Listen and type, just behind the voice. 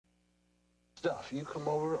stuff. You come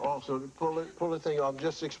over also to pull the thing off.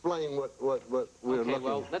 Just explain what we're looking at.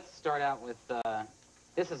 Well, let's start out with,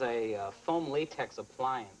 this is a foam latex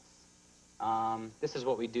appliance. This is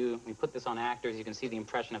what we do. We put this on actors. You can see the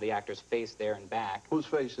impression of the actor's face there and back. Whose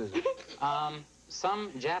face is it?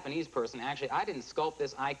 Some Japanese person. Actually, I didn't sculpt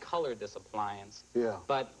this. I colored this appliance. Yeah.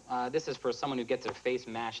 But this is for someone who gets their face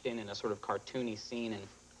mashed in a sort of cartoony scene, and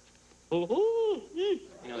you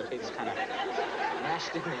know, their face is kind of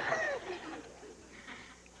mashed in there.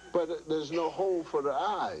 But there's no hole for the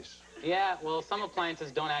eyes. Yeah, well, some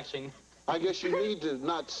appliances don't actually... I guess you need to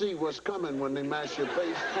not see what's coming when they mash your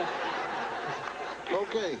face.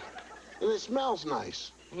 Okay. And it smells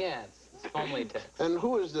nice. Yeah, it's foam latex. And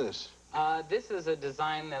who is this? This is a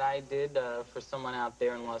design that I did for someone out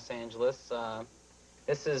there in Los Angeles.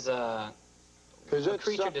 This is a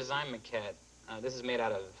creature design maquette. This is made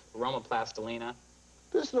out of Roma plastilina.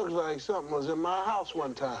 This looks like something was in my house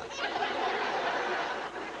one time.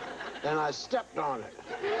 And I stepped on it.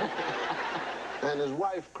 And his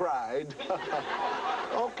wife cried.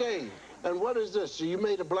 Okay, and what is this? So you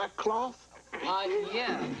made a black cloth?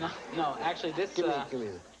 Yeah. No, actually, this... Come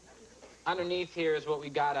here. Underneath here is what we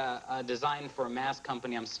got a design for a mask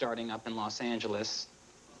company I'm starting up in Los Angeles.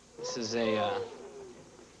 This is a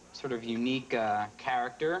sort of unique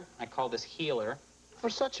character. I call this Healer. For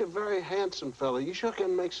such a very handsome fella, you sure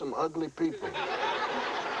can make some ugly people.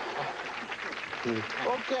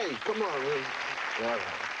 Okay, come on. All right.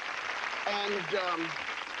 And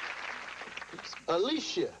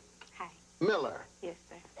Alicia. Hi. Miller. Yes,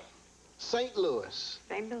 sir. St. Louis.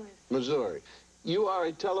 St. Louis. Missouri. You are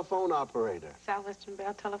a telephone operator. Southwestern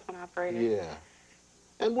Bell telephone operator. Yeah.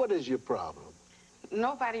 And what is your problem?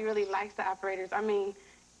 Nobody really likes the operators. I mean,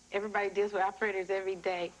 everybody deals with operators every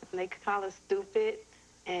day. And they call us stupid,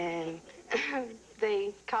 and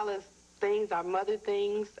they call us things, our mother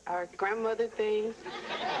things, our grandmother things.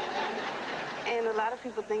 And a lot of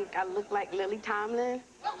people think I look like Lily Tomlin.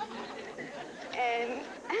 And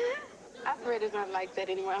operators aren't like that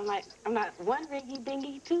anymore. I'm not one ringy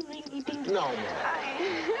dingy, two ringy dingy. No, no.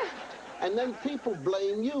 And then people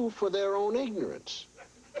blame you for their own ignorance.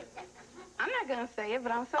 I'm not gonna say it,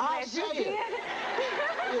 but I'm so glad you did.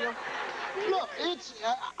 You know, look, it's,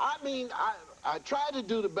 I mean, I try to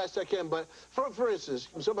do the best I can, but for instance,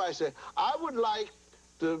 somebody said, I would like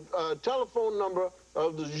the telephone number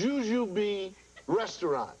of the Jujube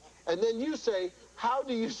restaurant. And then you say, how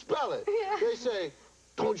do you spell it? Yeah. They say,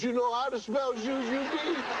 don't you know how to spell Jujube?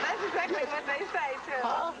 That's exactly what they say, too.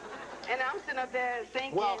 Huh? And I'm sitting up there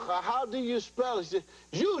thinking... Well, how do you spell it?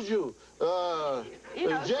 Juju. You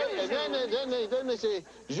know, J, and then they say,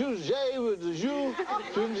 J with the Ju,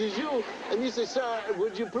 and you say, sir,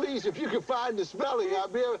 would you please, if you could find the spelling, I'll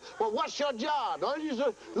be able... Well, what's your job? Don't you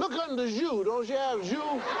say, look under Ju, don't you have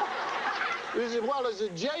Ju? He said, well, is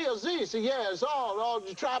it J or Z? He said, yeah, it's all,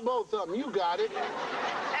 you try both of them, you got it.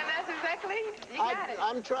 And that's exactly, you got it.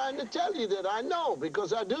 I'm trying to tell you that I know,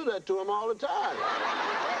 because I do that to him all the time.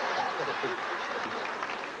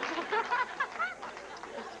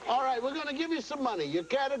 All right, we're going to give you some money. Your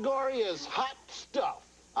category is hot stuff.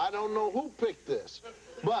 I don't know who picked this,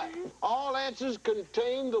 but all answers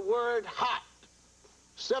contain the word hot.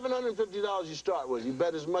 $750 you start with. You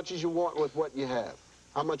bet as much as you want with what you have.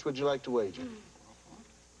 How much would you like to wager?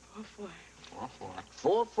 440.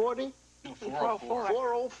 440? No, 404.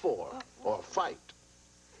 404, or fight.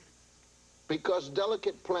 Because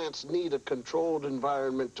delicate plants need a controlled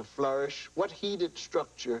environment to flourish, what heated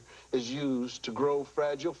structure is used to grow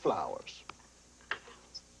fragile flowers?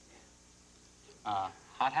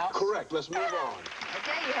 Hothouse? Correct. Let's move on.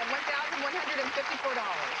 Okay, you have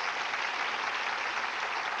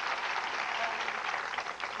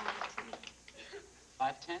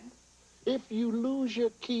 $1,154. $510? If you lose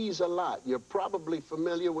your keys a lot, you're probably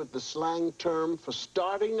familiar with the slang term for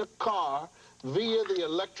starting a car via the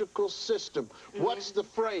electrical system. What's the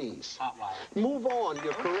phrase? Hot wire. Move on,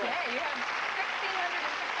 you're correct. Okay, you have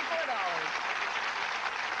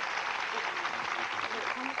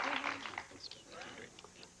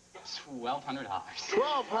 $1,264.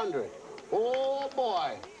 $1,200. Oh,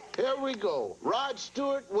 boy. Here we go. Rod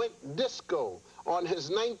Stewart went disco on his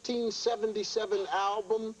 1977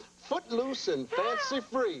 album, Footloose and Fancy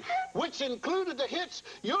Free, which included the hits,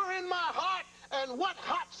 You're in My Heart, and What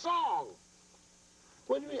Hot Song?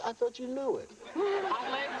 What do you mean? I thought you knew it. Hot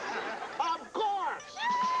legs? Of course!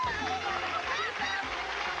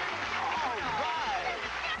 All right.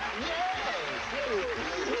 Yes!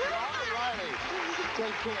 All righty.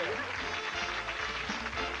 Take care.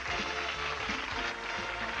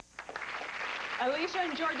 Alicia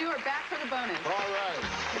and Jordu are back for the bonus. All right.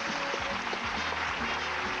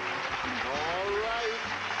 All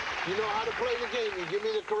You know how to play the game. You give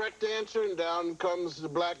me the correct answer, and down comes the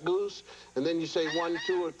black goose. And then you say 1,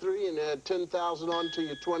 2, or 3, and add 10,000 on to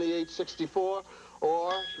your 2864.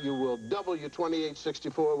 Or you will double your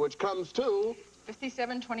 2864, which comes to...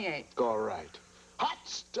 5728. All right. Hot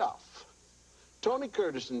stuff. Tony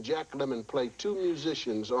Curtis and Jack Lemmon play 2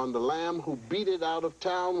 musicians on The Lamb who beat it out of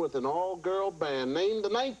town with an all-girl band. Name the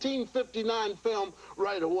 1959 film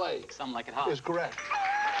Right Away. Some Like It Hot. Is correct.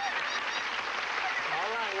 All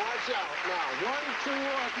right, watch out. Now, 1, 2,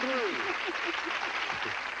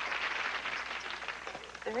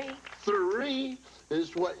 or 3? 3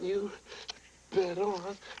 is what you bet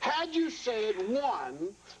on. Had you said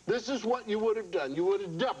 1, this is what you would have done. You would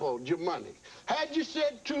have doubled your money. Had you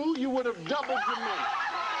said 2, you would have doubled your money.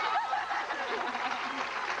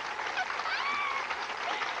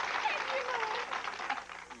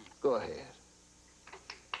 Go ahead.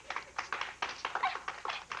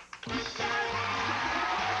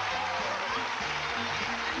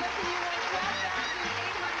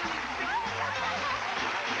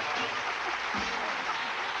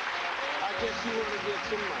 I guess you want to get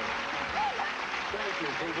some money. Thank you.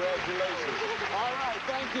 Congratulations. All right.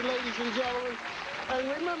 Thank you, ladies and gentlemen. And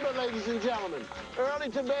remember, ladies and gentlemen, early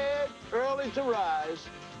to bed, early to rise.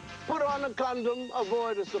 Put on a condom,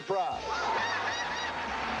 avoid a surprise.